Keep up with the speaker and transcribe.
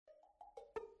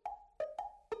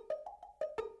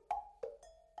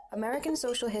American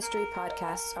Social History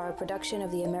podcasts are a production of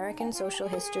the American Social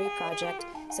History Project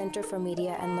Center for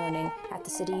Media and Learning at the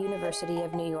City University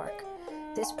of New York.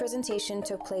 This presentation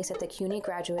took place at the CUNY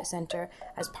Graduate Center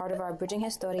as part of our Bridging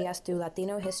Historias through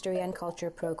Latino History and Culture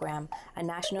program, a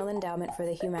National Endowment for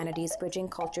the Humanities Bridging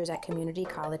Cultures at Community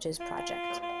Colleges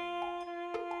project.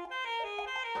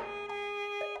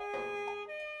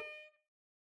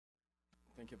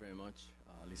 Thank you very much,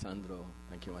 Lisandro.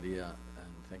 Thank you, Maria,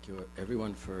 and thank you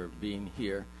everyone for being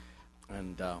here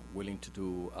and willing to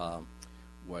do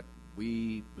what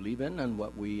we believe in and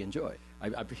what we enjoy.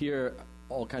 I hear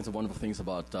all kinds of wonderful things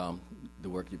about the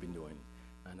work you've been doing,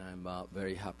 and I'm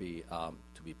very happy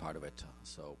to be part of it.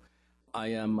 So I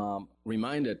am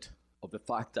reminded of the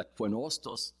fact that when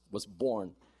Hostos was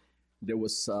born, there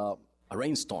was a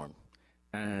rainstorm,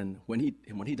 and when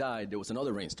he died, there was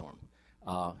another rainstorm.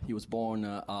 He was born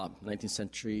 19th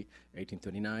century,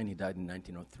 1839. He died in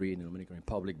 1903 in the Dominican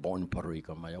Republic, born in Puerto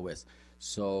Rico, Maya West.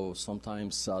 So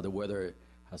sometimes the weather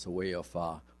has a way of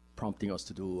prompting us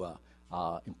to do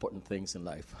important things in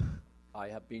life. I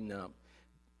have been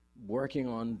working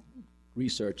on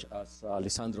research, as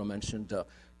Lisandro mentioned,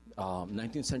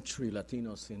 19th century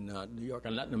Latinos in New York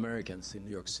and Latin Americans in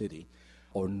New York City,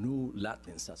 or New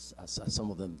Latins, as some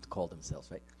of them call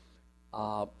themselves, right?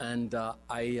 I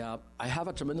have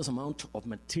a tremendous amount of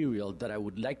material that I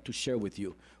would like to share with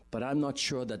you, but I'm not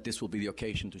sure that this will be the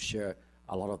occasion to share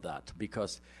a lot of that,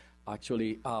 because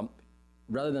actually,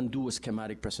 rather than do a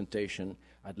schematic presentation,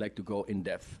 I'd like to go in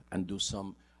depth and do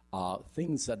some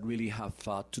things that really have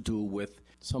to do with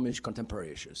some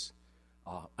contemporary issues,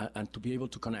 and to be able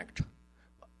to connect.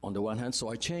 On the one hand,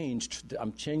 so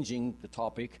I'm changing the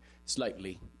topic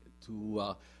slightly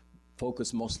to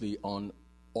focus mostly on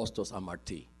Hostos and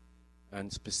Martí, and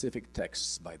specific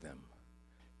texts by them.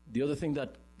 The other thing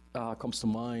that comes to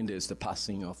mind is the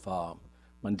passing of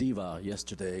Madiba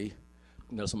yesterday,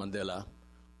 Nelson Mandela,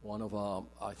 one of,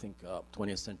 I think,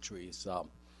 20th century's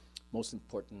most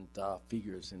important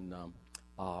figures in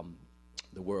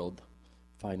the world,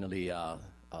 finally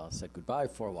said goodbye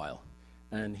for a while.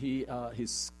 And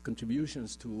his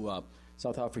contributions to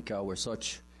South Africa were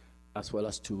such, as well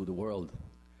as to the world,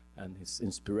 and his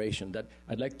inspiration, that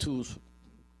I'd like to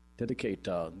dedicate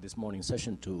this morning's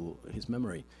session to his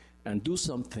memory and do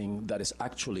something that is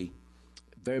actually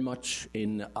very much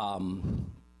in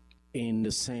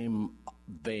the same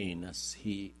vein as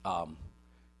he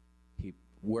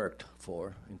worked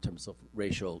for in terms of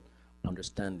racial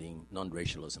understanding,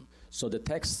 non-racialism. So the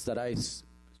texts that I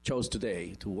chose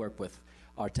today to work with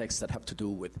are texts that have to do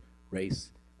with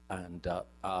race, and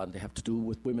they have to do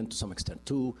with women to some extent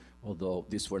too, although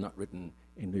these were not written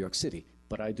in New York City.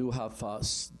 But I do have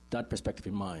that perspective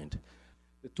in mind.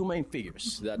 The two main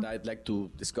figures that I'd like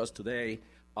to discuss today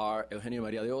are Eugenio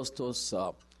María de Hostos,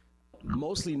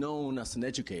 mostly known as an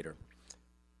educator,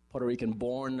 Puerto Rican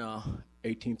born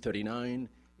 1839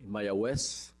 in Maya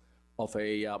West, of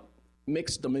a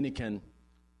mixed Dominican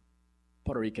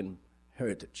Puerto Rican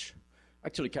heritage,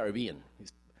 actually Caribbean.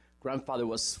 His grandfather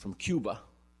was from Cuba.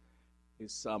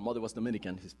 His mother was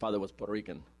Dominican, his father was Puerto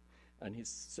Rican, and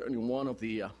he's certainly one of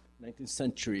the 19th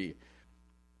century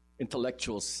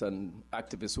intellectuals and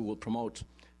activists who will promote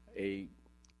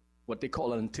what they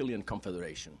call an Antillean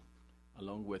Confederation,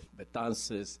 along with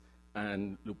Betances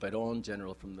and Luperón,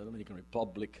 general from the Dominican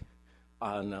Republic,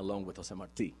 and along with José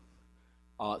Martí.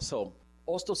 So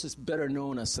Hostos is better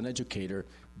known as an educator,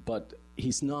 but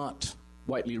he's not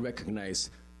widely recognized.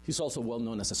 He's also well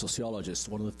known as a sociologist,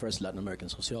 one of the first Latin American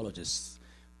sociologists,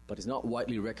 but he's not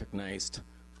widely recognized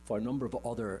for a number of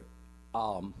other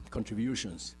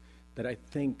contributions that I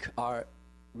think are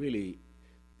really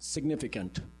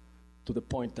significant to the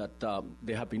point that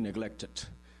they have been neglected.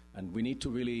 And we need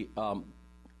to really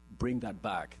bring that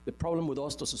back. The problem with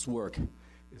Hostos' work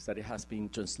is that it has been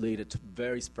translated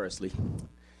very sparsely.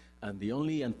 And the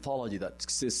only anthology that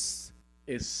exists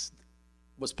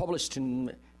was published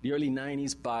in the early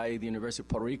 90s by the University of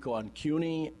Puerto Rico and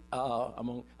CUNY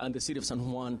and the city of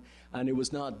San Juan, and it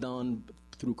was not done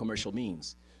through commercial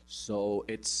means. So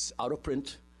it's out of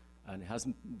print, and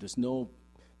there's no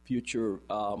future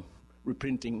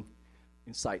reprinting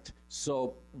in sight.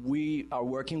 So we are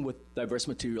working with diverse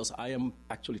materials. I am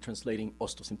actually translating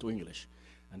Hostos into English,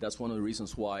 and that's one of the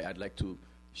reasons why I'd like to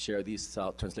share these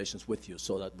translations with you,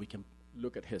 so that we can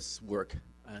look at his work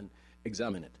and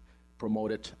examine it,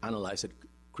 promote it, analyze it,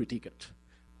 critique it.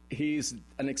 He's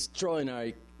an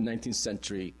extraordinary 19th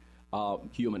century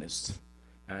humanist,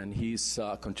 and his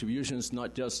contributions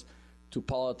not just to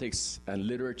politics and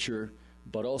literature,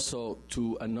 but also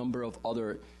to a number of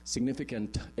other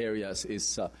significant areas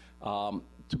is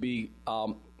to be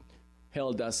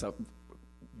held as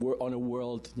on a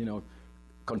world,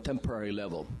 contemporary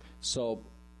level. So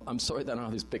I'm sorry that I don't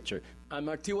have this picture. And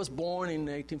Martí was born in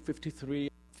 1853.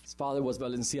 His father was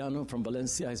Valenciano from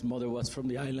Valencia. His mother was from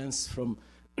the islands, from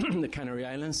the Canary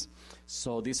Islands.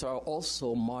 So these are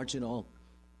also marginal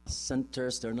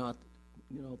centers. They're not,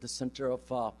 the center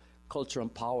of culture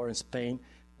and power in Spain.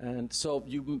 And so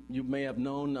you may have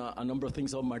known a number of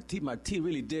things about Martí. Martí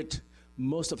really did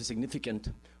most of his significant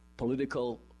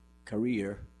political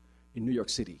career in New York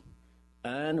City.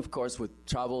 And, of course, with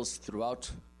travels throughout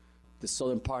the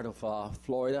southern part of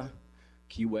Florida,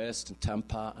 Key West, and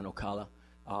Tampa, and Ocala.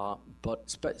 But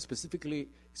specifically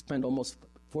spent almost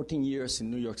 14 years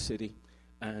in New York City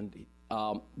and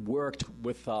worked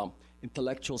with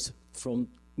intellectuals from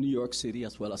New York City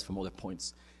as well as from other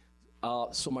points.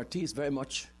 So Martí is very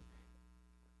much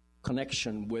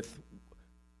connection with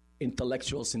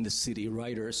intellectuals in the city,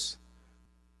 writers,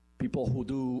 people who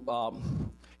do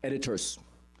editors,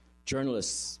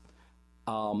 journalists,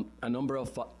 a number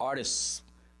of artists.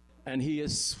 And he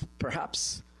is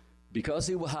perhaps, because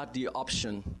he had the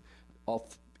option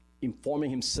of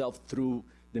informing himself through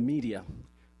the media,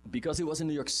 because he was in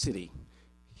New York City,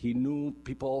 he knew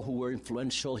people who were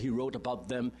influential, he wrote about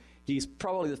them. He's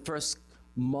probably the first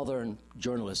modern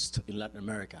journalist in Latin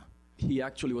America. He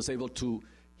actually was able to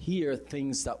hear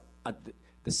things that at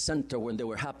the center when they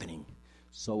were happening.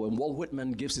 So when Walt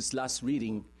Whitman gives his last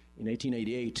reading in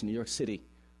 1888 in New York City,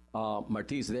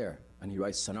 Martí is there, and he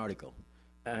writes an article.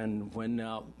 And when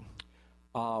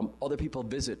other people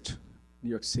visit New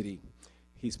York City,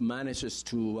 he manages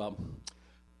to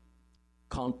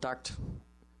contact,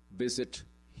 visit,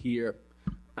 hear,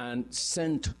 and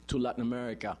send to Latin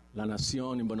America, La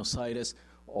Nación in Buenos Aires,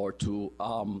 or to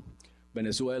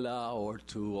Venezuela, or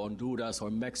to Honduras, or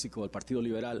Mexico, El Partido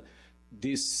Liberal,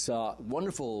 these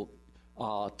wonderful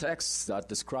texts that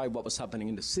describe what was happening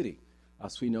in the city.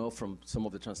 As we know from some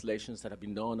of the translations that have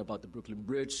been done about the Brooklyn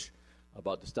Bridge,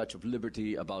 about the Statue of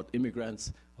Liberty, about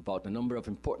immigrants, about a number of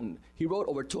important... He wrote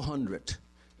over 200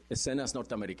 escenas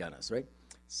norteamericanas, right?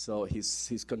 So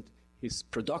his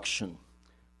production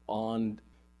on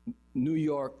New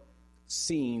York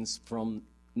scenes from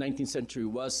 19th century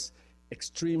was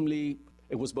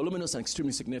it was voluminous and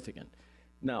extremely significant.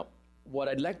 Now, what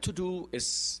I'd like to do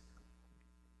is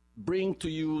bring to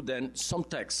you then some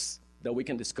texts that we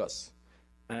can discuss.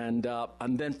 And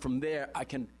then from there, I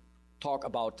can talk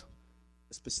about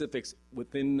specifics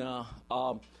within the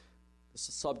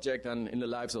subject and in the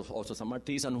lives of Hostos and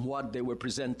Martí and what they were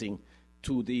presenting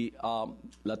to the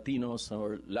Latinos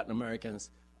or Latin Americans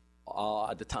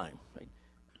at the time. Right?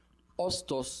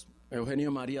 Hostos,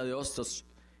 Eugenio María de Hostos,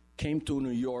 came to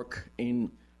New York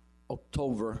in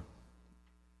October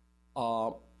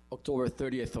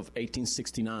 30th of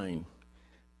 1869.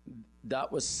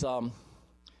 That was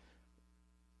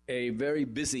a very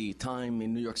busy time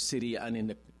in New York City and in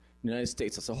the United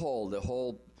States as a whole. The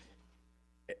whole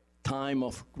time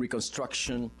of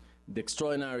Reconstruction, the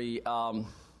extraordinary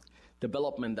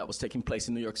development that was taking place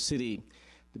in New York City.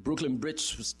 The Brooklyn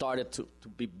Bridge started to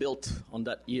be built on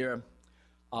that year.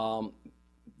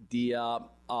 The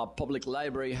public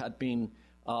library had been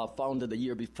founded the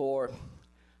year before.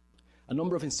 A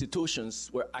number of institutions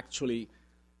were actually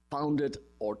founded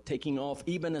or taking off.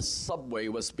 Even a subway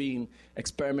was being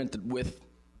experimented with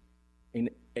in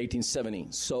 1870.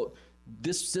 So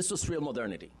this was real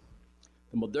modernity.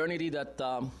 The modernity that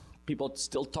people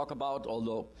still talk about,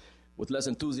 although with less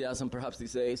enthusiasm perhaps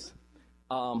these days,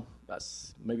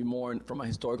 that's maybe more from a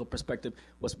historical perspective,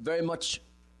 was very much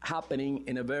happening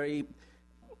in a very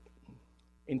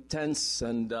intense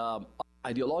and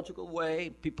ideological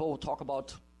way. People talk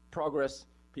about progress.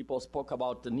 People spoke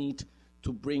about the need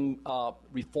to bring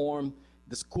reform.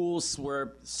 The schools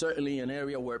were certainly an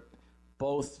area where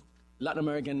both Latin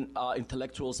American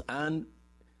intellectuals and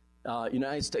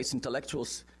United States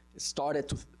intellectuals started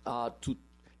to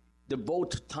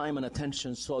devote time and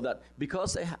attention, so that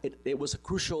because it was a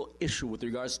crucial issue with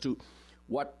regards to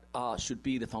what should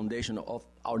be the foundation of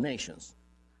our nations.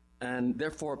 And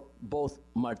therefore, both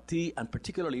Martí and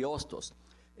particularly Hostos,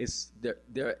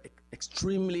 they're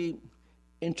extremely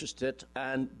interested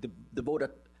and devote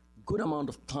a good amount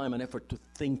of time and effort to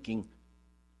thinking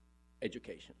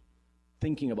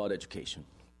about education.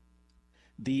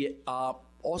 The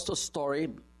Hostos story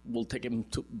will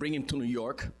bring him to New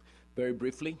York very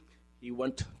briefly. He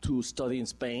went to study in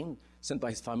Spain, sent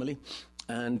by his family,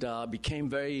 and became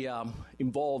very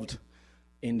involved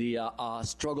in the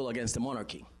struggle against the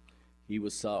monarchy. He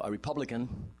was a Republican,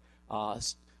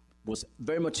 was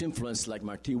very much influenced, like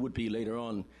Martí would be later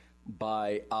on,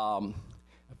 by a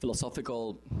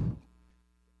philosophical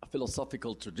a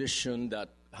philosophical tradition that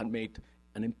had made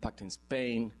an impact in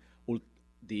Spain,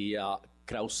 the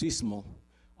Krausismo.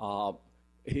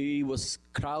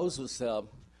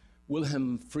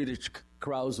 Wilhelm Friedrich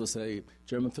Krauss was a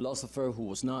German philosopher who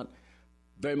was not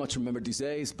very much remembered these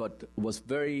days, but was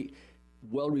very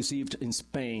well received in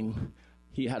Spain.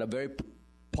 He had a very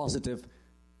positive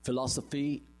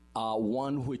philosophy,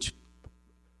 one which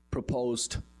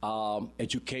proposed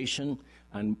education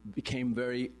and became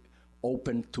very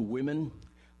open to women.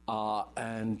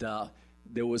 And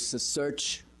there was a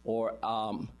search or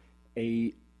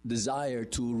a desire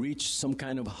to reach some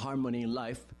kind of harmony in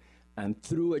life. And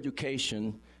through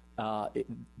education,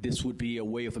 this would be a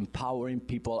way of empowering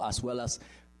people as well as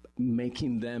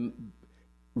making them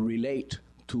relate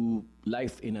to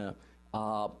life in a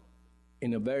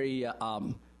very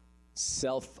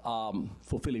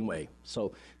self-fulfilling way.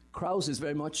 So Krauss is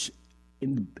very much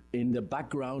in the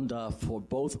background for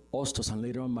both Hostos and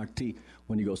later on Martí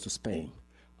when he goes to Spain.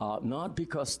 Not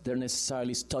because they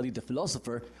necessarily studied the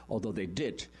philosopher, although they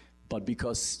did, but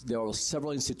because there were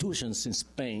several institutions in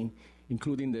Spain,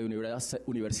 including the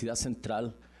Universidad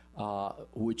Central,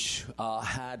 which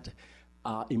had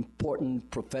important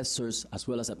professors as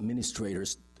well as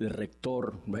administrators, the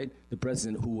rector, right, the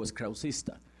president, who was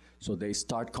Krausista. So they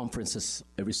start conferences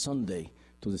every Sunday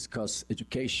to discuss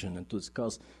education and to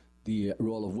discuss the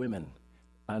role of women.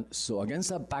 And so against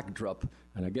that backdrop,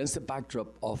 and against the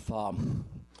backdrop of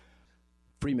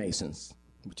Freemasons,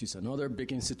 which is another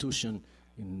big institution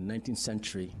in the 19th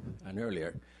century and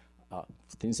earlier,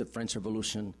 since the French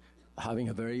Revolution, having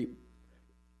a very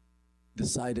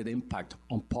decided impact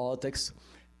on politics.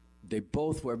 They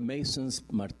both were Masons,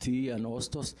 Martí and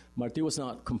Hostos. Martí was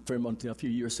not confirmed until a few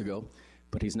years ago,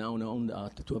 but he's now known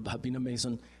to have been a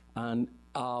Mason. And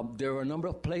there were a number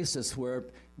of places where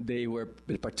they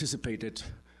participated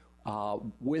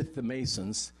with the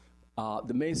Masons.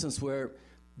 The Masons were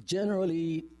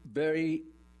generally very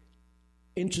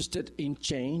interested in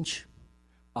change,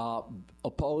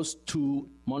 opposed to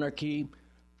monarchy,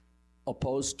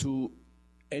 opposed to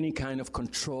any kind of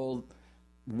control,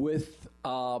 with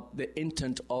the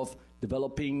intent of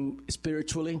developing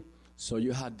spiritually. So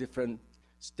you had different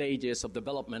stages of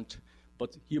development,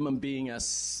 but human being as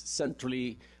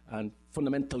centrally and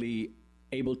fundamentally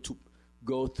able to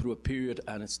go through a period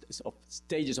and of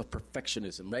stages of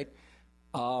perfectionism, right?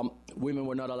 Women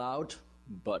were not allowed,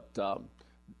 but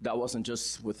that wasn't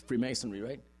just with Freemasonry,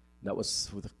 right? That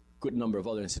was with a good number of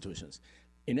other institutions.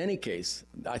 In any case,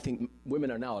 I think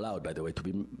women are now allowed, by the way, to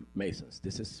be Masons.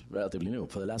 This is relatively new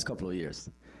for the last couple of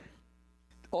years.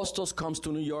 Hostos comes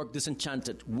to New York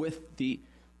disenchanted with the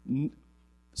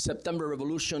September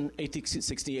Revolution,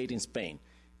 1868 in Spain.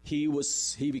 He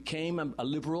became a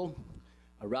liberal,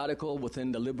 a radical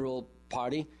within the Liberal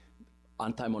Party,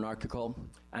 anti-monarchical,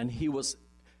 and he was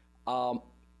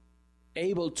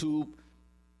able to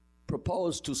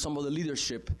propose to some of the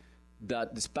leadership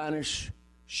that the Spanish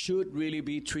should really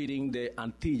be treating the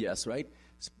Antillas, right?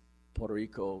 Puerto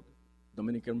Rico,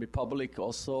 Dominican Republic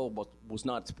also, but was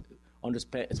not under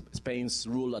Spain's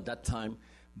rule at that time,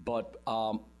 but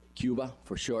Cuba,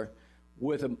 for sure,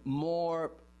 with a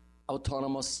more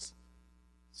autonomous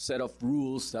set of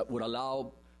rules that would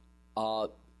allow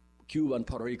Cuba and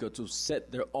Puerto Rico to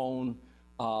set their own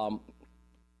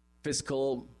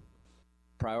fiscal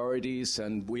priorities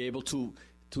and be able to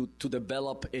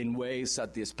develop in ways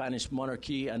that the Spanish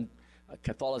monarchy and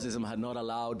Catholicism had not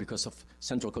allowed because of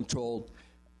central control.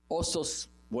 Also,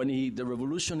 when the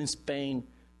revolution in Spain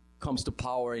comes to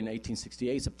power in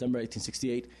 1868, September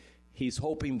 1868, he's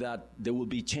hoping that there will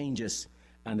be changes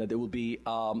and that there will be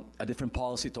a different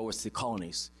policy towards the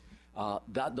colonies.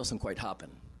 That doesn't quite happen.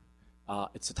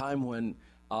 It's a time when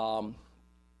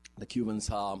the Cubans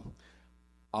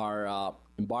are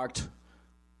embarked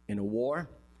in a war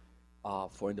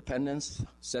for independence.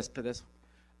 Céspedes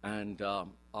and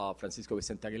Francisco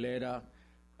Vicente Aguilera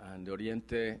and the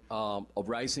Oriente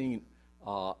uprising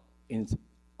in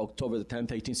October the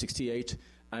 10th, 1868,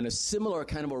 and a similar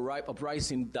kind of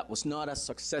uprising that was not as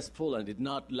successful and did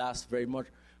not last very much,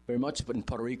 but in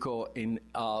Puerto Rico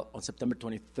on September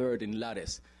 23rd in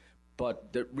Lares.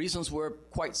 But the reasons were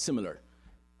quite similar.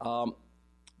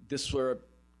 These were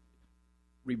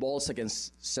revolts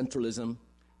against centralism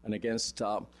and against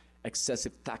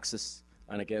excessive taxes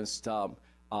and against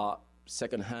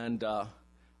second-hand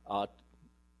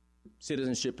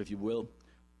citizenship, if you will,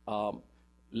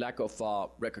 lack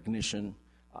of recognition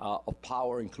of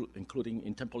power, including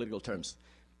in political terms.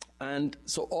 And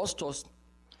so Hostos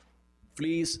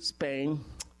flees Spain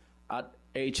at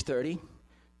age 30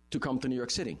 to come to New York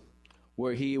City,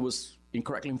 where he was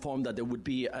incorrectly informed that there would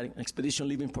be an expedition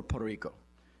leaving for Puerto Rico.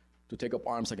 to take up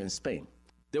arms against Spain.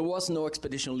 There was no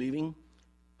expedition leaving,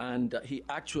 and he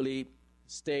actually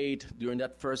stayed during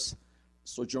that first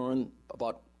sojourn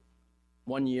about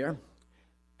 1 year.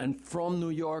 And from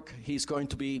New York, he's going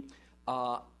to be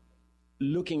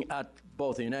looking at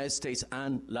both the United States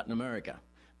and Latin America,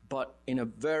 but in a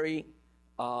very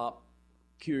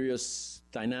curious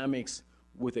dynamics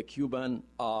with a Cuban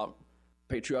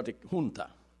patriotic junta,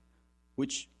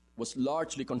 which was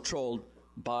largely controlled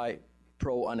by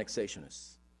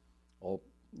pro-annexationists, or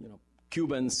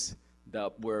Cubans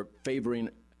that were favoring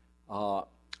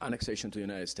annexation to the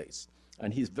United States.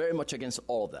 And he's very much against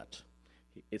all of that.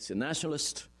 It's a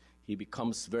nationalist. He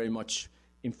becomes very much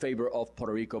in favor of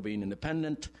Puerto Rico being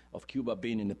independent, of Cuba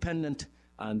being independent,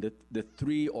 and the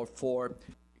 3 or 4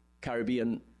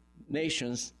 Caribbean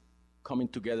nations coming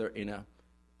together in a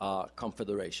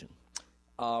confederation.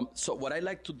 So what I'd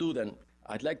like to do then,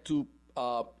 I'd like to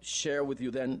share with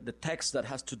you then the text that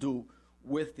has to do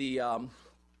with the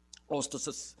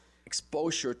Hostos's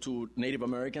exposure to Native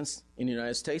Americans in the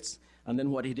United States, and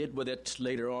then what he did with it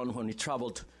later on when he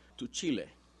traveled to Chile.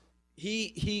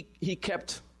 He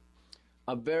kept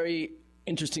a very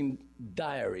interesting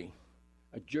diary,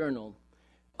 a journal.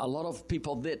 A lot of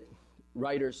people did.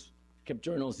 Writers kept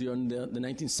journals during the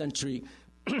 19th century.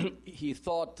 He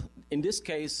thought, in this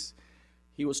case,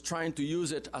 he was trying to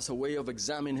use it as a way of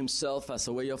examining himself, as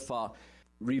a way of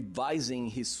revising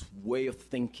his way of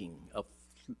thinking, of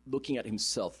looking at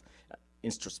himself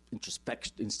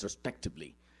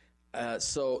introspectively.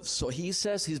 So he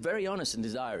says, he's very honest in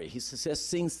his diary. He says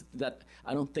things that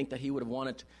I don't think that he would have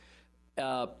wanted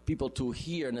people to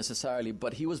hear necessarily,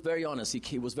 but he was very honest.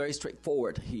 He was very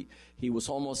straightforward. He was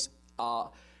almost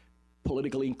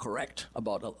politically incorrect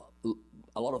about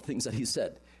a lot of things that he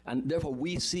said. And therefore,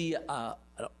 we see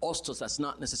Hostos as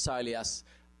not necessarily as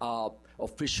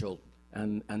official,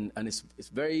 and it's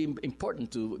very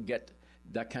important to get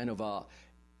that kind of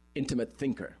intimate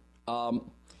thinker.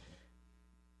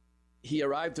 He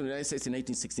arrived in the United States in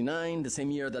 1869, the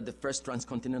same year that the first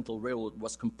transcontinental railroad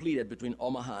was completed between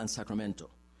Omaha and Sacramento.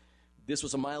 This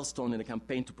was a milestone in the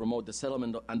campaign to promote the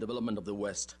settlement and development of the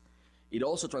West. It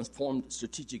also transformed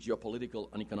strategic, geopolitical,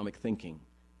 and economic thinking,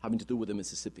 having to do with the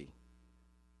Mississippi.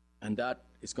 And that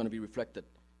is going to be reflected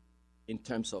in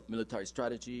terms of military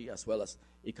strategy as well as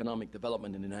economic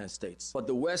development in the United States. But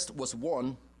the West was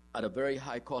won at a very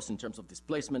high cost in terms of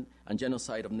displacement and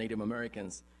genocide of Native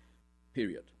Americans,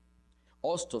 period.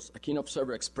 Hostos, a keen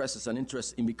observer, expresses an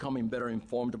interest in becoming better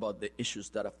informed about the issues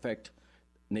that affect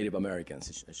Native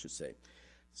Americans, I should say.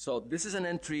 So this is an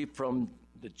entry from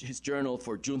his journal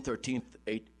for June 13th,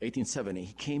 1870.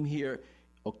 He came here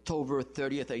October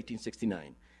 30th,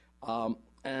 1869.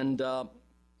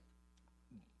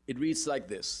 It reads like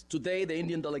this. Today, the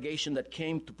Indian delegation that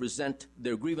came to present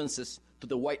their grievances to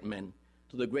the white men,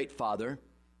 to the Great Father,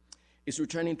 is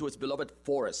returning to its beloved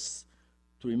forests,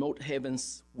 to remote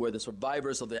havens where the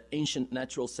survivors of the ancient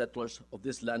natural settlers of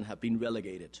this land have been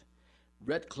relegated.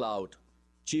 Red Cloud,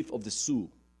 chief of the Sioux,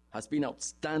 has been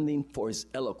outstanding for his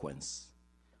eloquence,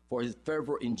 for his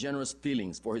fervor in generous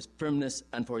feelings, for his firmness,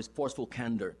 and for his forceful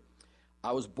candor.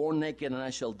 I was born naked and I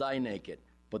shall die naked,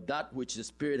 but that which the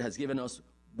Spirit has given us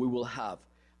we will have.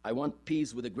 I want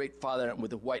peace with the Great Father and with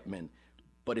the white men,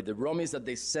 but if the Romies that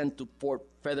they sent to Fort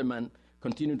Featherman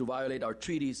continue to violate our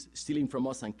treaties, stealing from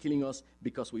us and killing us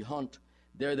because we hunt,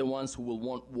 they're the ones who will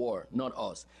want war, not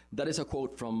us. That is a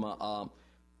quote from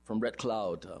Red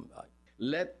Cloud.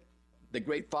 Let the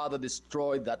Great Father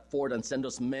destroy that fort and send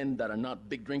us men that are not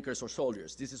big drinkers or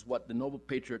soldiers. This is what the noble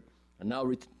patriot, and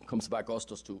now comes back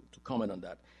Hostos to comment on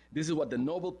that. This is what the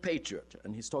noble patriot,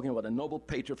 and he's talking about a noble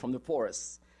patriot from the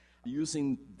forests,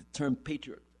 using the term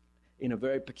patriot in a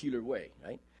very peculiar way,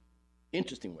 right?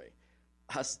 Interesting way.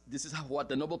 This is what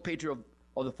the noble patriot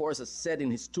of the forest has said in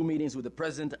his 2 meetings with the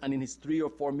president and in his 3 or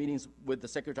 4 meetings with the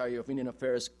Secretary of Indian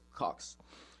Affairs, Cox.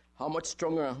 How much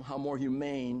stronger and how more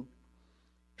humane,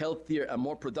 healthier and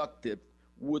more productive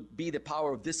would be the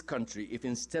power of this country if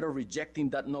instead of rejecting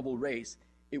that noble race,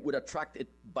 it would attract it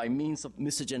by means of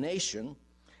miscegenation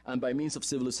and by means of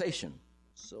civilization.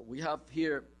 So we have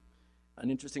here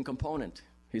an interesting component.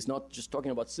 He's not just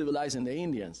talking about civilizing the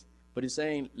Indians, but he's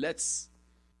saying, let's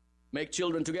make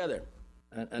children together.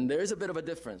 And there is a bit of a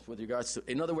difference with regards to,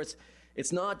 in other words,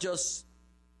 it's not just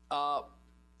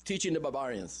teaching the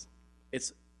barbarians,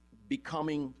 it's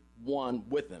becoming one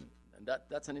with them. And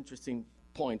that's an interesting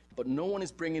point. But no one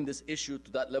is bringing this issue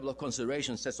to that level of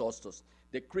consideration, says Hostos.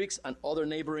 The Creeks and other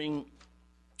neighboring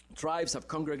tribes have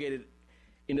congregated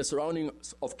in the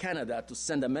surroundings of Canada to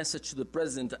send a message to the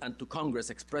President and to Congress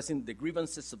expressing the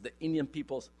grievances of the Indian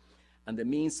peoples and the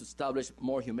means to establish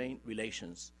more humane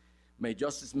relations. may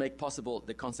justice make possible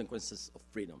the consequences of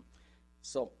freedom.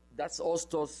 So that's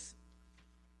Hostos,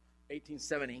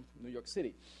 1870, New York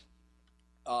City,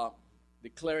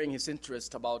 declaring his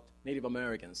interest about Native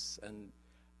Americans. And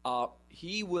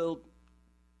he will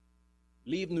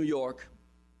leave New York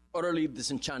utterly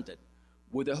disenchanted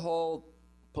with the whole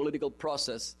political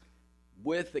process,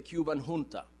 with the Cuban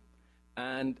junta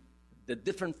and the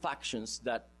different factions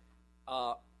that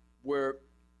were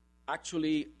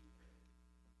actually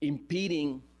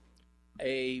impeding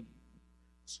a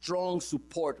strong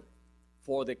support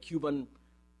for the Cuban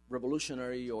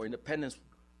revolutionary or independence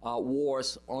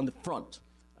wars on the front.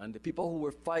 And the people who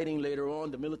were fighting later on,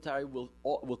 the military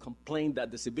will complain that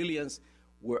the civilians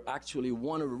were actually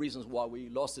one of the reasons why we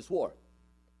lost this war.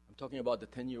 I'm talking about the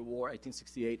 10-year war,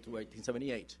 1868 to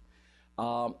 1878.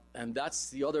 And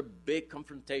that's the other big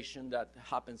confrontation that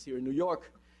happens here in New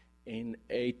York in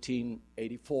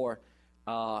 1884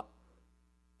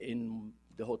 in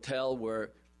the hotel where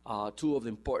two of the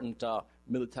important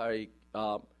military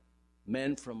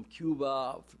men from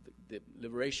Cuba, the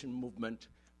liberation movement,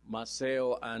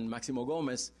 Maceo and Maximo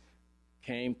Gomez,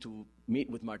 came to meet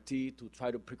with Martí to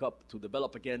try to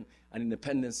develop again an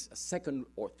independence, a second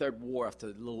or third war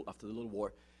after the Little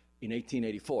War in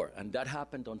 1884. And that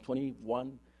happened on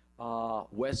 21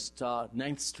 West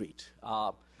 9th Street.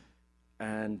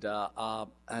 And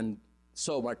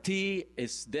so Martí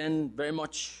is then very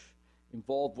much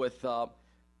involved with the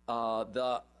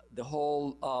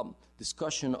whole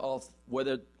discussion of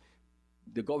whether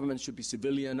the government should be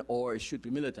civilian or it should be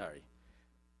military.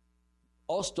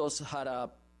 Hostos had a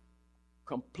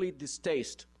complete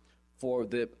distaste for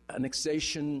the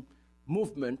annexation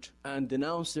movement and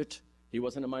denounced it. He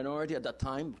was in a minority at that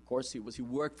time. Of course, he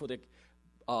worked for the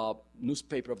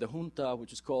newspaper of the junta,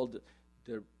 which is called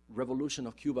the Revolution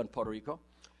of Cuba and Puerto Rico.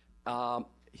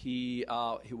 He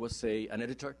was an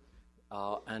editor,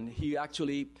 and he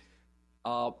actually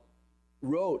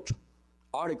wrote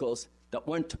articles that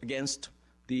went against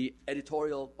the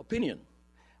editorial opinion,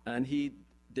 and he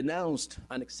denounced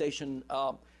annexation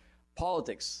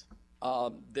politics.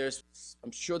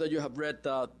 I'm sure that you have read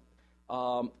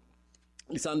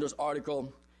Lisandro's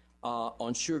article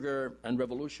on sugar and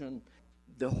revolution,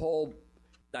 the whole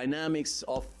dynamics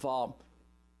of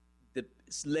the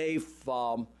slave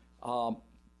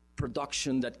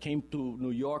production that came to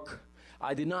New York.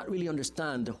 I did not really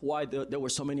understand why there were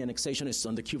so many annexationists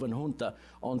on the Cuban junta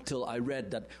until I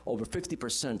read that over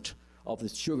 50% of the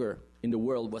sugar in the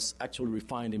world was actually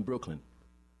refined in Brooklyn.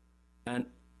 And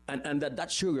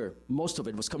that sugar, most of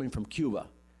it was coming from Cuba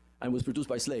and was produced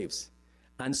by slaves.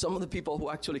 And some of the people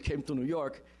who actually came to New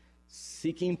York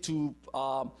seeking to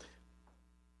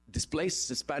displace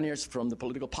the Spaniards from the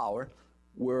political power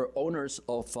were owners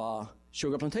of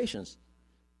sugar plantations.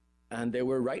 And they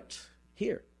were right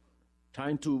here,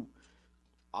 trying to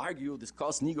argue,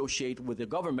 discuss, negotiate with the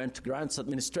government, Grant's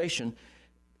administration,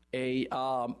 a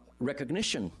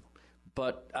recognition.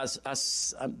 But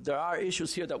as there are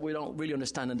issues here that we don't really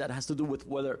understand, and that has to do with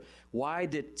why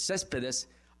did Céspedes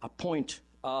appoint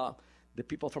the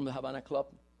people from the Havana Club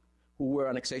who were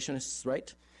annexationists,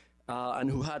 right? And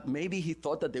who maybe he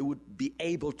thought that they would be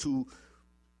able to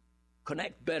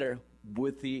connect better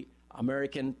with the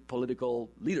American political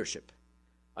leadership.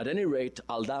 At any rate,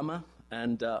 Aldama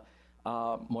and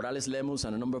Morales Lemus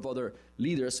and a number of other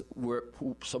leaders,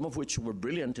 some of which were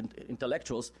brilliant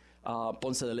intellectuals,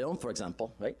 Ponce de Leon, for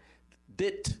example, right,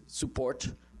 did support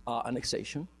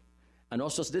annexation, and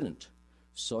Hostos didn't.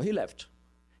 So he left.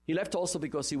 He left also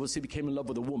because he became in love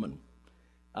with a woman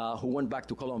who went back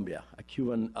to Colombia, a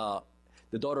Cuban,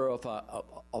 the daughter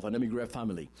of an immigrant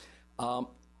family.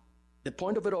 The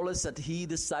point of it all is that he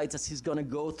decides that he's going to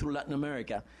go through Latin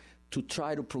America to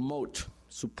try to promote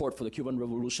support for the Cuban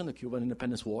Revolution, the Cuban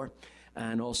Independence War,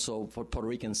 and also for Puerto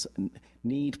Ricans'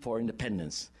 need for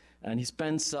independence. And he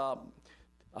spends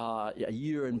a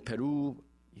year in Peru.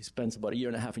 He spends about a year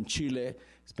and a half in Chile.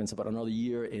 He spends about another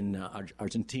year in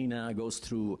Argentina, goes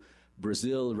through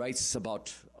Brazil, writes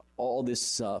about all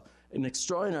this in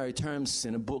extraordinary terms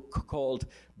in a book called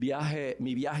Mi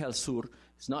Viaje al Sur.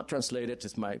 It's not translated.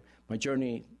 It's my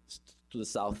journey to the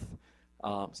south,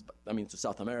 to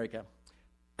South America.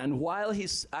 And while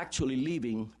he's actually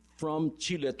leaving from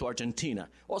Chile to Argentina,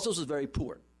 Hostos was very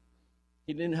poor.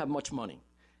 He didn't have much money.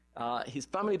 His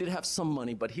family did have some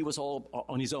money, but he was all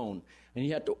on his own. And he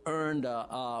had to earn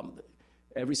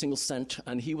every single cent,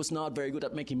 and he was not very good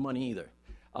at making money either.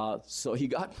 So he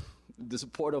got the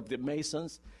support of the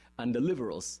Masons and the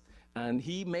liberals. And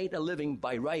he made a living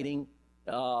by writing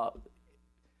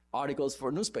articles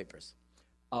for newspapers.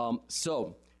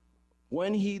 So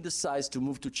when he decides to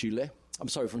move to Chile,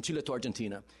 from Chile to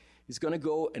Argentina, He's going to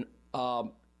go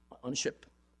on a ship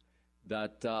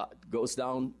that goes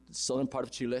down the southern part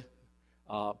of Chile,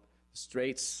 the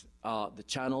straits, the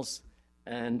channels,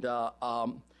 and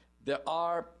there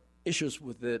are issues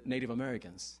with the Native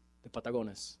Americans, the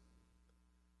Patagones.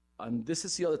 And this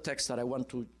is the other text that I want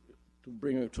to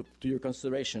bring to your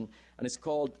consideration, and it's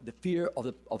called The Fear of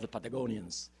the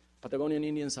Patagonians. Patagonian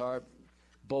Indians are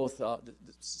both the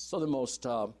southernmost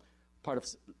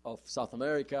part of South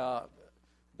America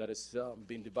that is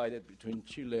being divided between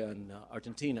Chile and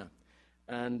Argentina.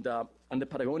 And the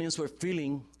Patagonians were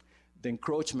feeling the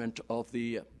encroachment of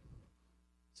the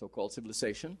so-called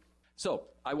civilization. So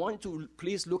I want you to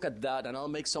please look at that, and I'll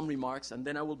make some remarks, and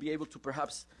then I will be able to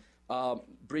perhaps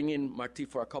bring in Martí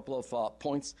for a couple of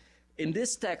points. In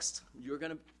this text, you're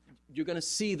gonna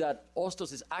see that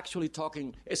Hostos is actually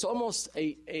talking. It's almost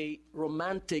a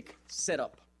romantic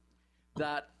setup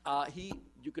that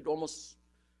you could almost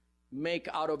make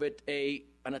out of it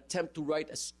an attempt to write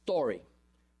a story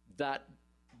that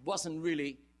wasn't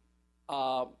really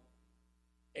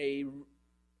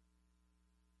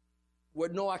where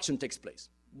no action takes place.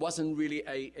 Wasn't really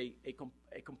a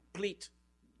complete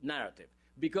narrative,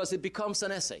 because it becomes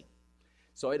an essay.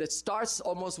 So it starts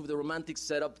almost with a romantic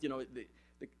setup. You know,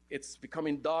 it's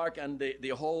becoming dark, and the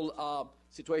whole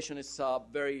situation is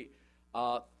very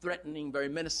threatening, very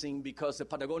menacing, because the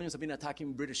Patagonians have been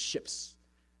attacking British ships.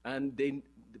 And the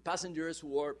passengers who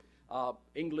were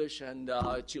English and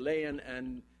Chilean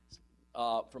and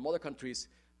from other countries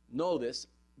know this.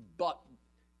 But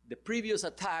the previous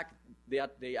attack,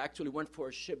 they actually went for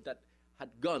a ship that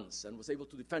had guns and was able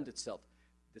to defend itself.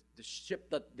 The ship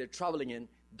that they're traveling in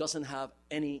doesn't have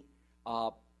any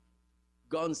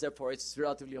guns, therefore it's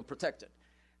relatively unprotected.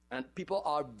 And people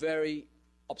are very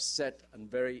upset and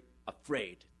very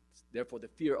afraid, therefore the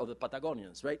fear of the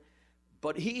Patagonians, right?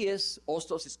 But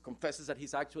Hostos confesses that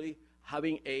he's actually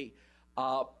having a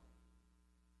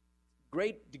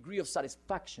great degree of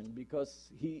satisfaction, because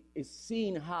he is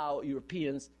seeing how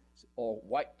Europeans or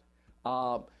white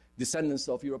descendants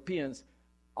of Europeans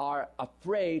are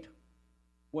afraid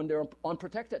when they're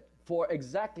unprotected for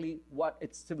exactly what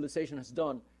its civilization has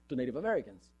done to Native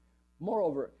Americans.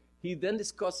 Moreover, he then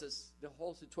discusses the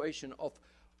whole situation of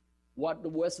what the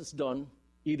West has done,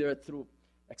 either through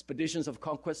expeditions of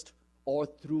conquest or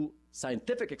through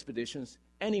scientific expeditions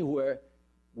anywhere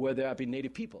where there have been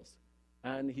native peoples.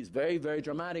 And he's very, very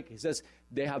dramatic. He says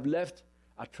they have left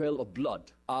a trail of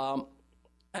blood.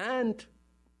 And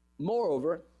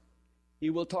moreover, he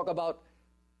will talk about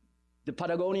the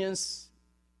Patagonians'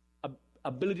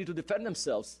 ability to defend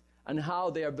themselves, and how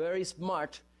they are very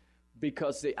smart,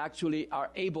 because they actually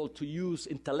are able to use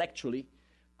intellectually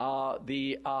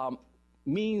the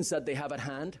means that they have at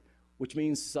hand, which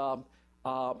means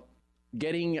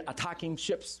attacking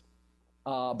ships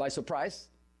by surprise,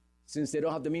 since they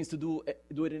don't have the means to do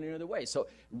it in any other way. So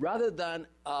rather than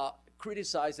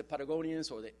criticize the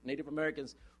Patagonians or the Native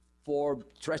Americans for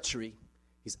treachery,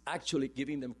 he's actually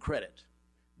giving them credit.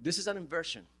 This is an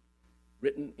inversion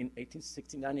written in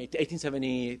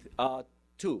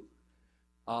 1872.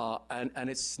 And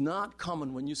it's not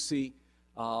common when you see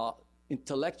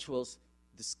intellectuals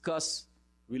discuss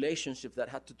relationships that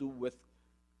had to do with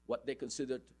what they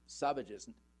considered savages,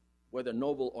 whether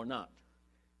noble or not,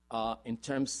 in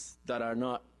terms that are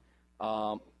not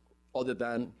other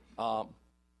than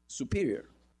superior.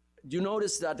 You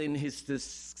notice that in his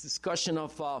discussion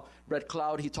of Red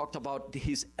Cloud, he talked about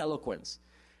his eloquence.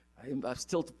 I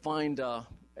still find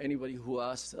anybody who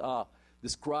has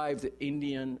described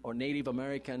Indian or Native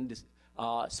American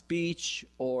speech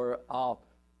or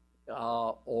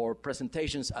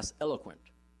presentations as eloquent.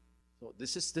 So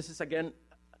this is again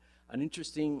an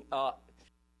interesting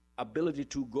ability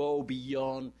to go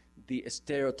beyond the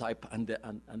stereotype and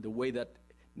the way that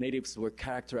natives were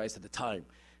characterized at the time.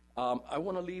 I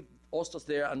want to leave Hostos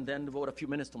there and then devote a few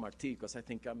minutes to Martí, because I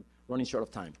think I'm running short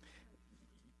of time.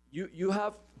 You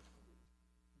have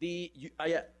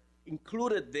I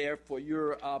included there for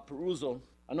your perusal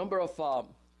a number of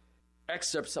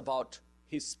excerpts about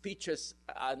his speeches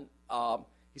and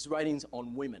his writings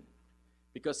on women,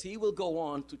 because he will go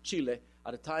on to Chile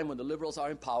at a time when the liberals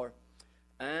are in power,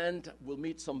 and will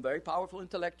meet some very powerful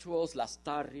intellectuals,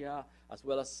 Lastarria, as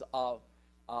well as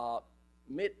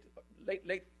late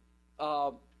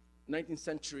 19th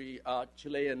century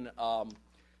Chilean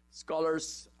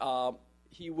scholars.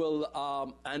 He will,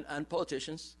 and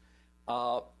politicians,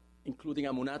 including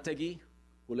Amunátegui,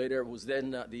 who later was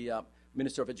then the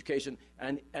Minister of Education,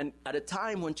 and at a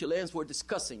time when Chileans were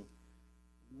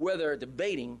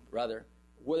debating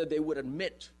whether they would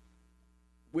admit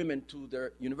women to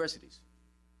their universities.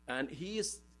 And he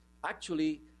is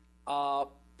actually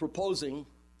proposing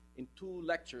in 2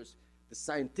 lectures the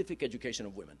scientific education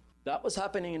of women. That was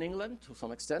happening in England to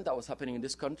some extent. That was happening in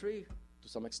this country to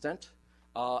some extent.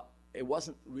 It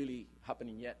wasn't really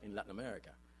happening yet in Latin America.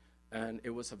 And it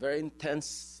was a very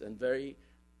intense and very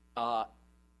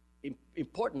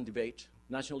important debate,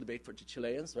 national debate for the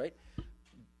Chileans, right?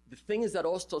 The thing is that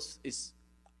Hostos is,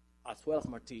 as well as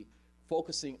Martí,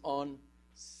 focusing on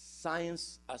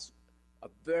science as a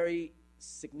very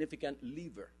significant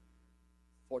lever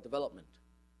for development.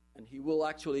 And he will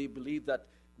actually believe that,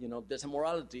 there's a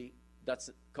morality that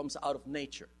comes out of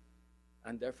nature.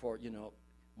 And therefore,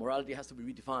 morality has to be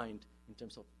redefined in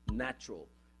terms of natural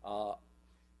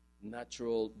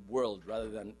world rather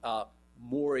than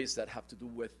mores that have to do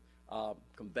with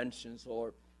conventions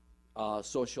or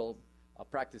social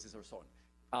practices or so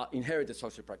on. Inherited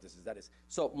social practices, that is.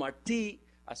 So Martí,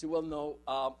 as you well know,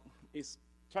 is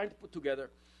trying to put together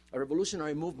a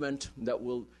revolutionary movement that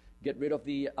will get rid of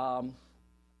the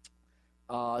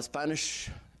Spanish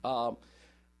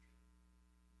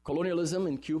colonialism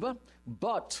in Cuba,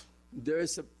 but there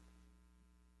is a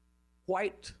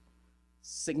quite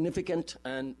significant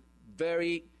and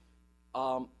very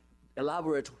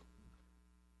elaborate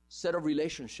set of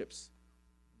relationships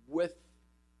with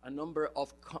a number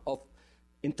of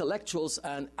intellectuals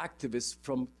and activists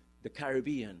from the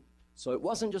Caribbean. So it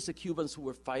wasn't just the Cubans who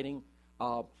were fighting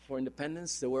for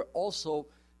independence. There were also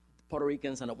Puerto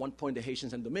Ricans and at one point the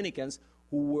Haitians and Dominicans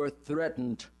who were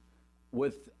threatened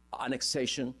with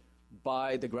annexation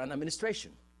by the Grant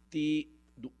administration. The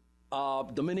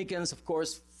Dominicans, of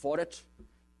course, fought it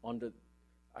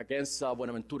against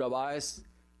Buenaventura Báez.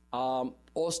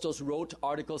 Hostos wrote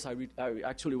articles. I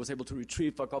actually was able to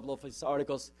retrieve a couple of his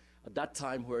articles at that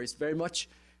time where he's very much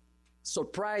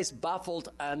surprised, baffled,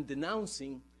 and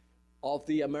denouncing of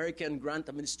the American Grant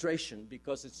administration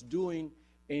because it's doing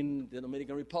in the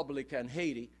Dominican Republic and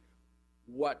Haiti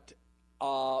what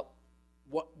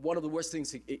one of the worst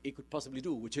things it could possibly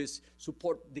do, which is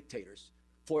support dictators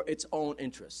for its own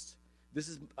interests. This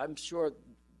is, I'm sure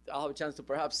I'll have a chance to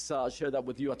perhaps share that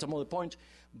with you at some other point,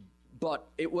 but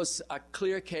it was a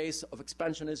clear case of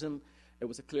expansionism. It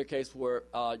was a clear case where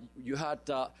you had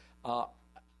a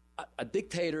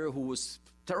dictator who was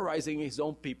terrorizing his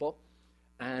own people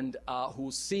and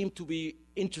who seemed to be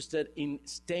interested in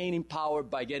staying in power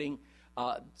by getting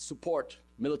support,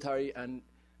 military and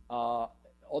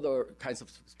other kinds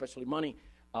of, especially money,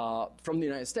 from the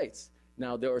United States.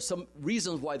 Now, there are some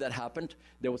reasons why that happened.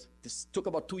 This took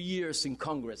about 2 years in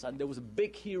Congress, and there was a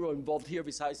big hero involved here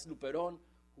besides Luperón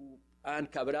and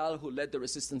Cabral, who led the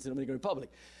resistance in the Dominican Republic.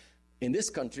 In this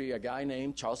country, a guy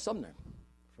named Charles Sumner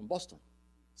from Boston,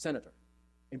 senator,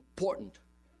 important,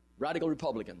 radical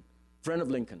Republican, friend of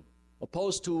Lincoln,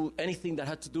 opposed to anything that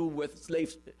had to do with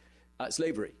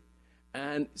slavery.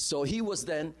 And so he was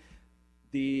then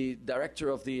the director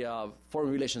of the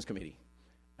Foreign Relations Committee.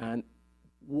 And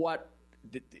what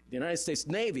the United States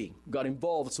Navy got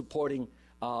involved supporting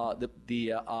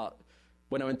Buenaventura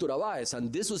Báez,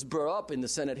 and this was brought up in the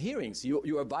Senate hearings.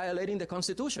 You are violating the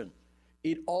Constitution.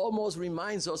 It almost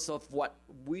reminds us of what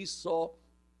we saw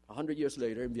 100 years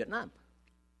later in Vietnam.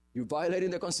 You're violating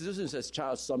the Constitution, says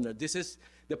Charles Sumner. This is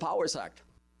the Powers Act.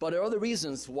 But there are other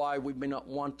reasons why we may not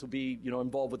want to be,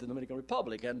 involved with the Dominican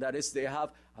Republic, and that is they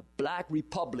have a black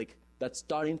republic that's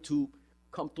starting to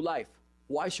come to life.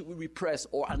 Why should we repress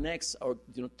or annex or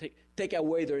take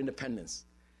away their independence?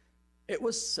 It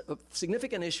was a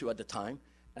significant issue at the time,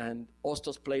 and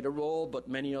Hostos played a role, but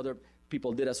many other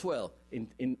people did as well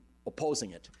in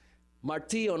opposing it.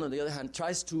 Martí, on the other hand,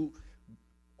 tries to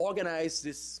organize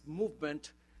this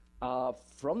movement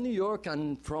from New York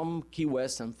and from Key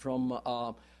West and from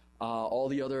all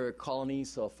the other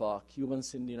colonies of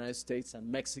Cubans in the United States and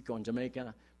Mexico and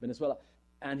Jamaica, Venezuela.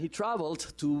 And he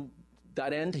traveled to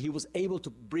that end. He was able to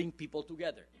bring people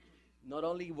together. Not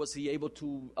only was he able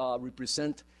to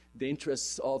represent the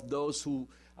interests of those who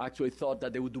actually thought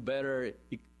that they would do better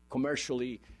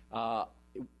commercially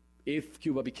if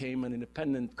Cuba became an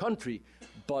independent country,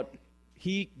 but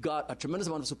he got a tremendous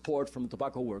amount of support from the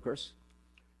tobacco workers.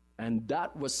 And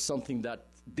that was something that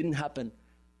didn't happen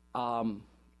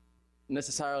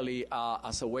necessarily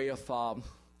as a way of,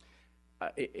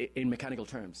 in mechanical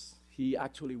terms. He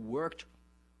actually worked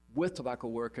with tobacco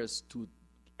workers to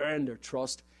earn their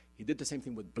trust. He did the same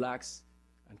thing with blacks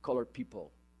and colored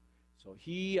people. So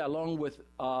he, along with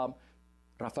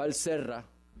Rafael Serra,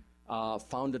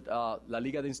 founded La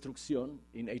Liga de Instrucción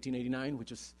in 1889,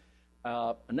 which is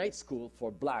a night school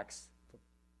for blacks, for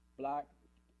black,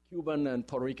 Cuban and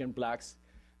Puerto Rican blacks.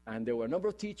 And there were a number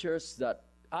of teachers that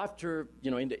after,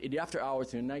 in the after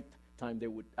hours, in the night time, they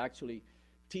would actually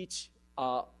teach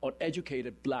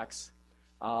uneducated blacks.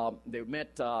 They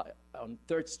met on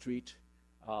 3rd Street,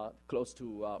 close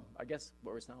to, I guess,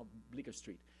 where is now Bleecker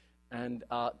Street. And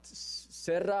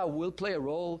Serra will play a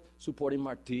role supporting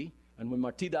Martí. And when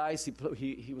Martí dies,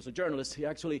 he was a journalist. He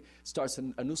actually starts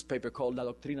a newspaper called La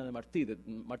Doctrina de Martí,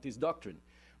 Martí's Doctrine.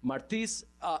 Martí's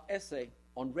essay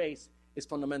on race is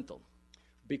fundamental,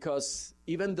 because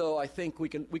even though I think we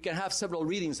can have several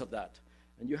readings of that,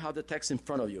 and you have the text in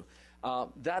front of you,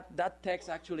 that text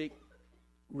actually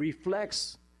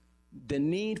reflects the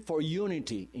need for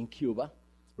unity in Cuba,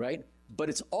 right? But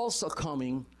it's also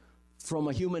coming from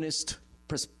a humanist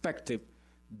perspective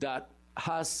that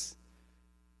has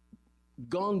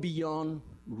gone beyond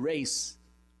race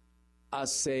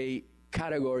as a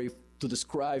category to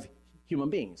describe human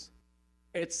beings.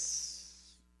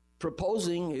 It's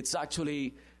proposing, it's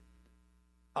actually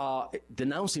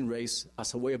denouncing race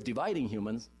as a way of dividing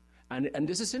humans. And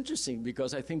this is interesting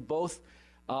because I think both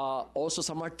also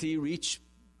San Martí reach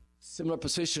similar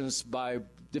positions by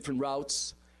different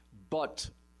routes, but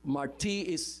Martí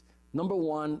is, number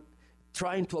one,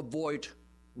 trying to avoid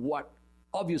what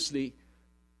obviously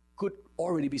could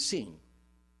already be seen,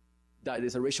 that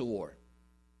there's a racial war.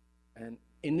 And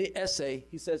in the essay,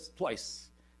 he says twice,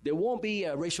 there won't be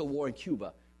a racial war in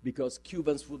Cuba because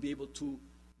Cubans will be able to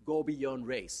go beyond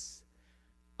race.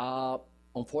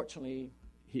 Unfortunately,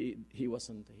 he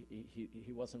wasn't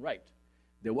right.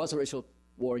 There was a racial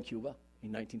war in Cuba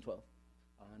in 1912,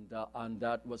 and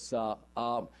that was a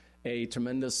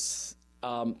tremendous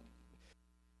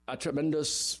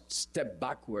step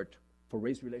backward for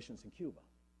race relations in Cuba.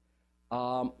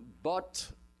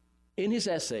 But in his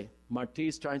essay, Martí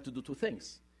is trying to do two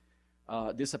things.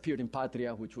 This appeared in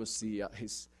Patria, which was the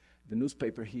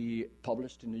newspaper he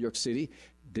published in New York City.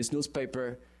 This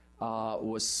newspaper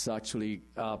was actually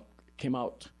came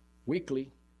out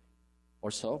weekly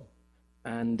or so,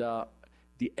 and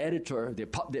the editor,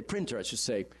 the printer, I should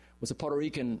say, was a Puerto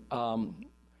Rican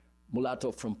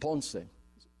mulatto from Ponce.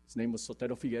 His name was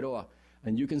Sotero Figueroa,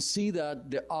 and you can see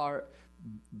that there are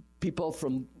people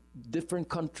from different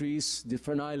countries,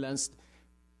 different islands,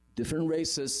 different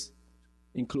races,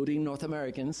 including North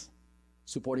Americans,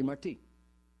 supporting Martí.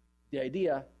 The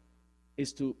idea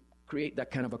is to create that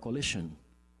kind of a coalition.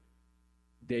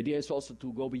 The idea is also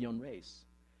to go beyond race.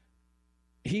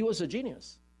 He was a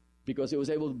genius because he was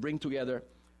able to bring together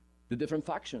the different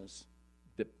factions,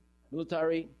 the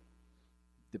military,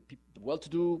 the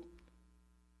well-to-do,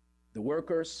 the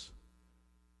workers,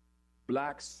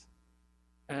 blacks,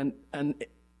 and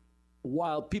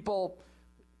while people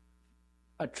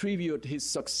attribute his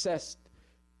success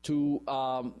to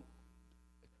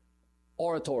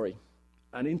oratory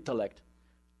and intellect,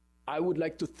 I would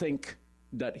like to think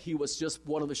that he was just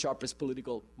one of the sharpest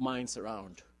political minds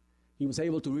around. He was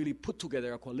able to really put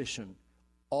together a coalition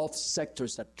of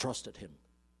sectors that trusted him.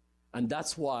 And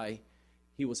that's why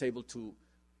he was able to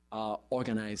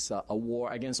organize a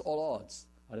war against all odds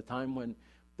at a time when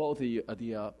both the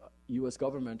U.S.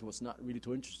 government was not really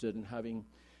too interested in having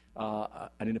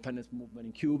an independence movement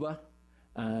in Cuba,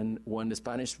 and when the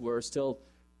Spanish were still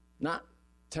not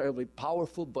terribly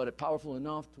powerful, but powerful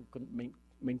enough to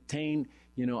maintain,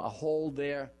 a hold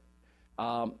there.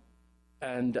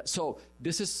 And so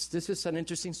this is an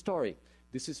interesting story.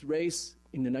 This is race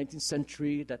in the 19th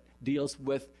century that deals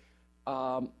with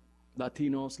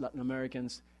Latinos, Latin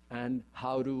Americans, and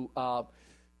how to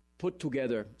put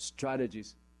together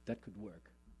strategies that could work.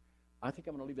 I think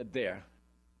I'm going to leave it there.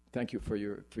 Thank you for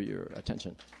your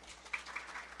attention.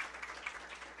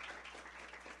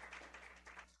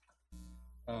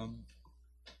 I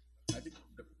think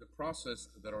the process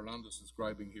that Orlando is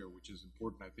describing here, which is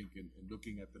important, I think, in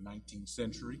looking at the 19th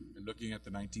century,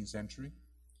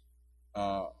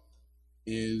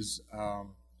 is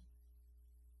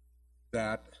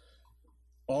that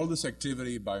all this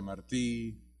activity by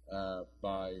Martí,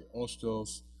 by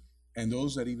Hostos, and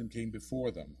those that even came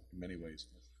before them, in many ways,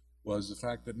 was the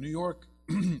fact that New York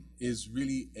is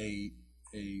really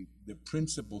the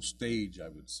principal stage, I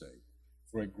would say,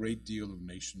 for a great deal of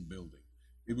nation building.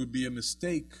 It would be a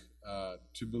mistake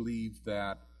to believe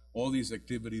that all these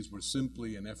activities were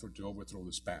simply an effort to overthrow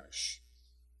the Spanish.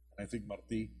 I think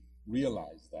Martí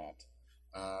realized that.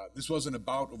 This wasn't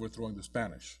about overthrowing the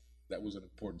Spanish. That was an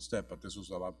important step, but this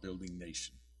was about building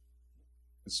nation.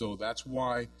 And so that's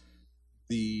why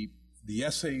the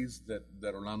essays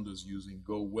that Orlando is using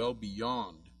go well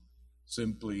beyond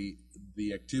simply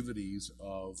the activities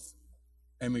of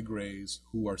emigres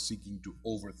who are seeking to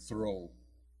overthrow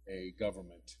a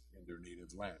government in their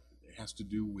native land. It has to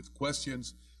do with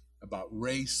questions about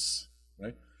race,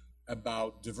 right?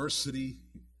 About diversity,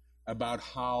 about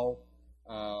how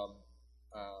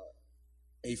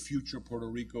a future Puerto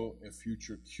Rico, a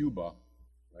future Cuba,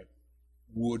 right,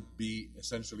 would be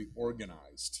essentially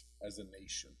organized as a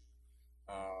nation.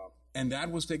 And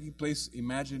that was taking place,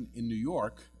 imagine, in New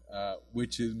York,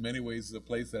 which in many ways is a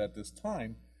place that at this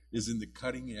time is in the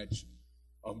cutting edge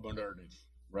of modernity,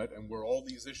 right? And where all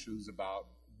these issues about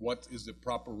what is the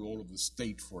proper role of the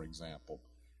state, for example,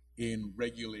 in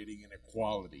regulating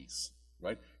inequalities,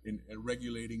 right? In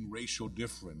regulating racial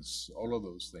difference, all of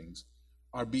those things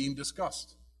are being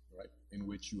discussed, right? In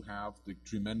which you have the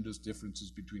tremendous differences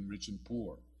between rich and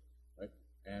poor, right?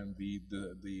 And the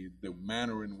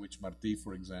manner in which Martí,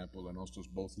 for example, and Hostos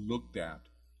both looked at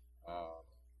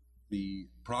the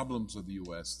problems of the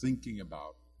U.S., thinking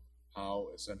about how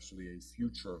essentially a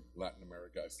future Latin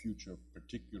America, a future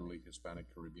particularly Hispanic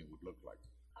Caribbean would look like.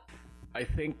 I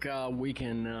think we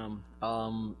can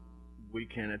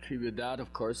attribute that,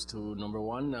 of course, to number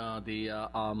one, the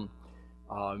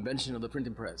invention of the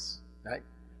printing press, right?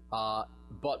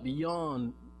 But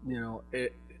beyond,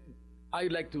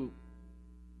 I'd like to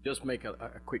just make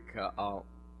a quick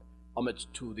homage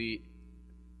to the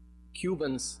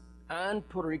Cubans and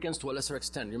Puerto Ricans to a lesser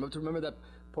extent. You have to remember that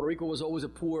Puerto Rico was always a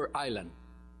poor island,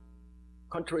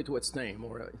 contrary to its name,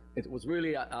 or it was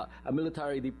really a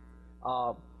military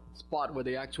spot where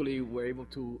they actually were able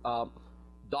to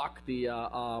dock the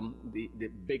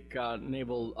big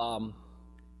naval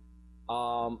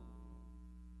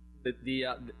the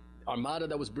armada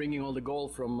that was bringing all the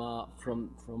gold from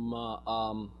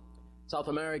South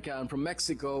America and from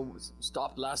Mexico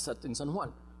stopped last in San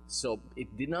Juan. So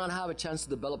it did not have a chance to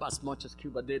develop as much as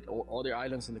Cuba did or other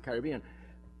islands in the Caribbean.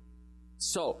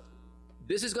 So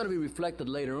this is going to be reflected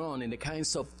later on in the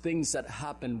kinds of things that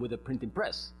happened with the printing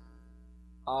press.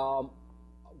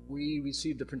 We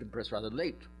received the printing press rather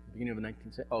late, beginning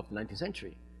of the 19th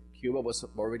century. Cuba was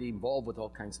already involved with all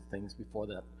kinds of things before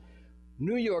that.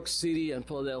 New York City and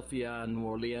Philadelphia and New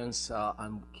Orleans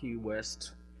and Key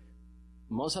West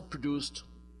must have produced,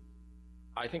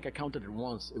 I think I counted it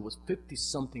once, it was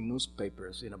 50-something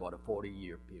newspapers in about a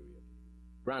 40-year period.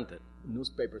 Granted,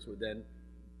 newspapers were then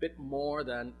a bit more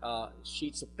than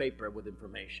sheets of paper with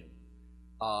information.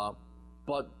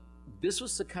 But this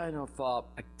was the kind of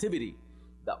activity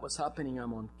that was happening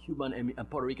among Cuban and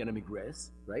Puerto Rican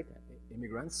immigrants, right?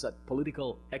 Immigrants,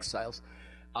 political exiles.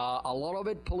 A lot of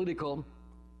it political,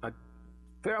 a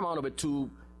fair amount of it too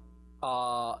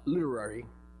literary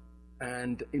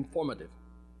and informative.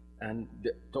 And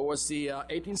towards the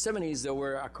 1870s, there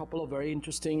were a couple of very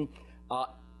interesting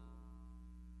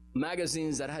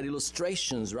magazines that had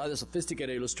illustrations, rather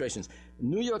sophisticated illustrations.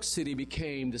 New York City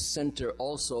became the center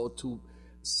also to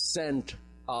send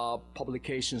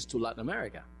publications to Latin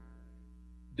America.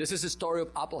 This is the story of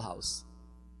Apple House.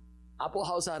 Apple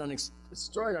House had an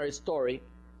extraordinary story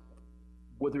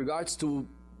with regards to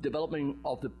development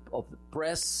of the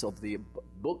press, of the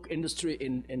book industry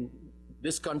in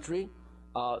this country.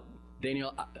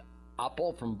 Daniel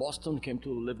Apple from Boston came to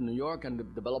live in New York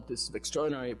and developed this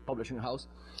extraordinary publishing house.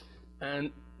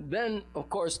 And then, of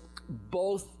course,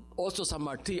 both Hostos and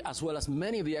Martí, as well as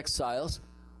many of the exiles,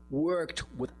 worked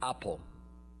with Apple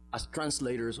as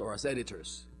translators or as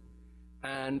editors.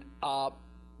 And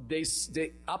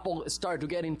Apple started to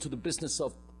get into the business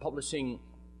of publishing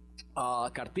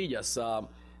cartillas,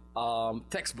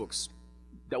 textbooks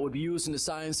that would be used in the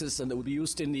sciences and that would be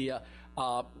used in the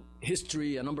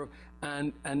history, a number of,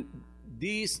 and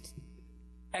these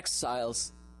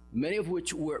exiles, many of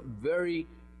which were very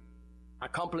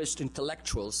accomplished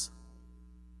intellectuals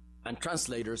and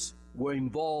translators, were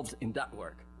involved in that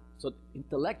work. So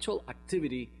intellectual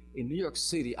activity in New York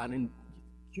City and in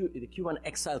the Cuban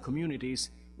exile communities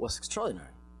was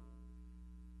extraordinary.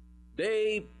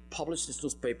 They published these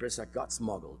newspapers that got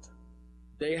smuggled.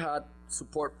 They had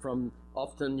support from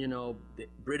often, the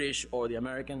British or the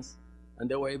Americans, and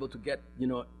they were able to get,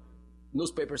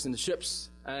 newspapers in the ships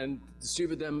and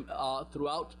distribute them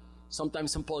throughout.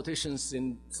 Sometimes some politicians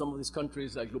in some of these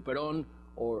countries, like Luperón,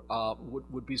 or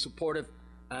would be supportive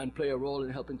and play a role in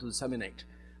helping to disseminate.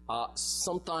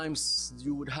 Sometimes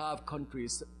you would have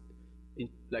countries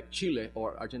like Chile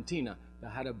or Argentina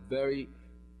that had a very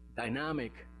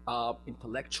dynamic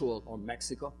intellectual, or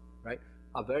Mexico, right?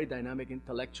 A very dynamic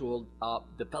intellectual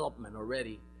development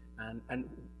already, and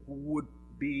would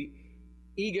be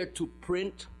eager to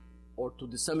print or to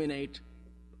disseminate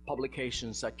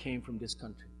publications that came from this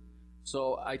country.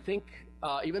 So I think,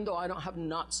 even though I have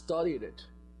not studied it,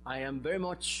 I am very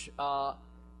much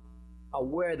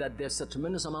aware that there's a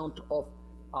tremendous amount of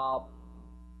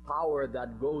power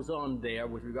that goes on there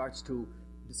with regards to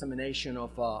dissemination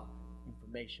of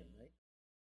information.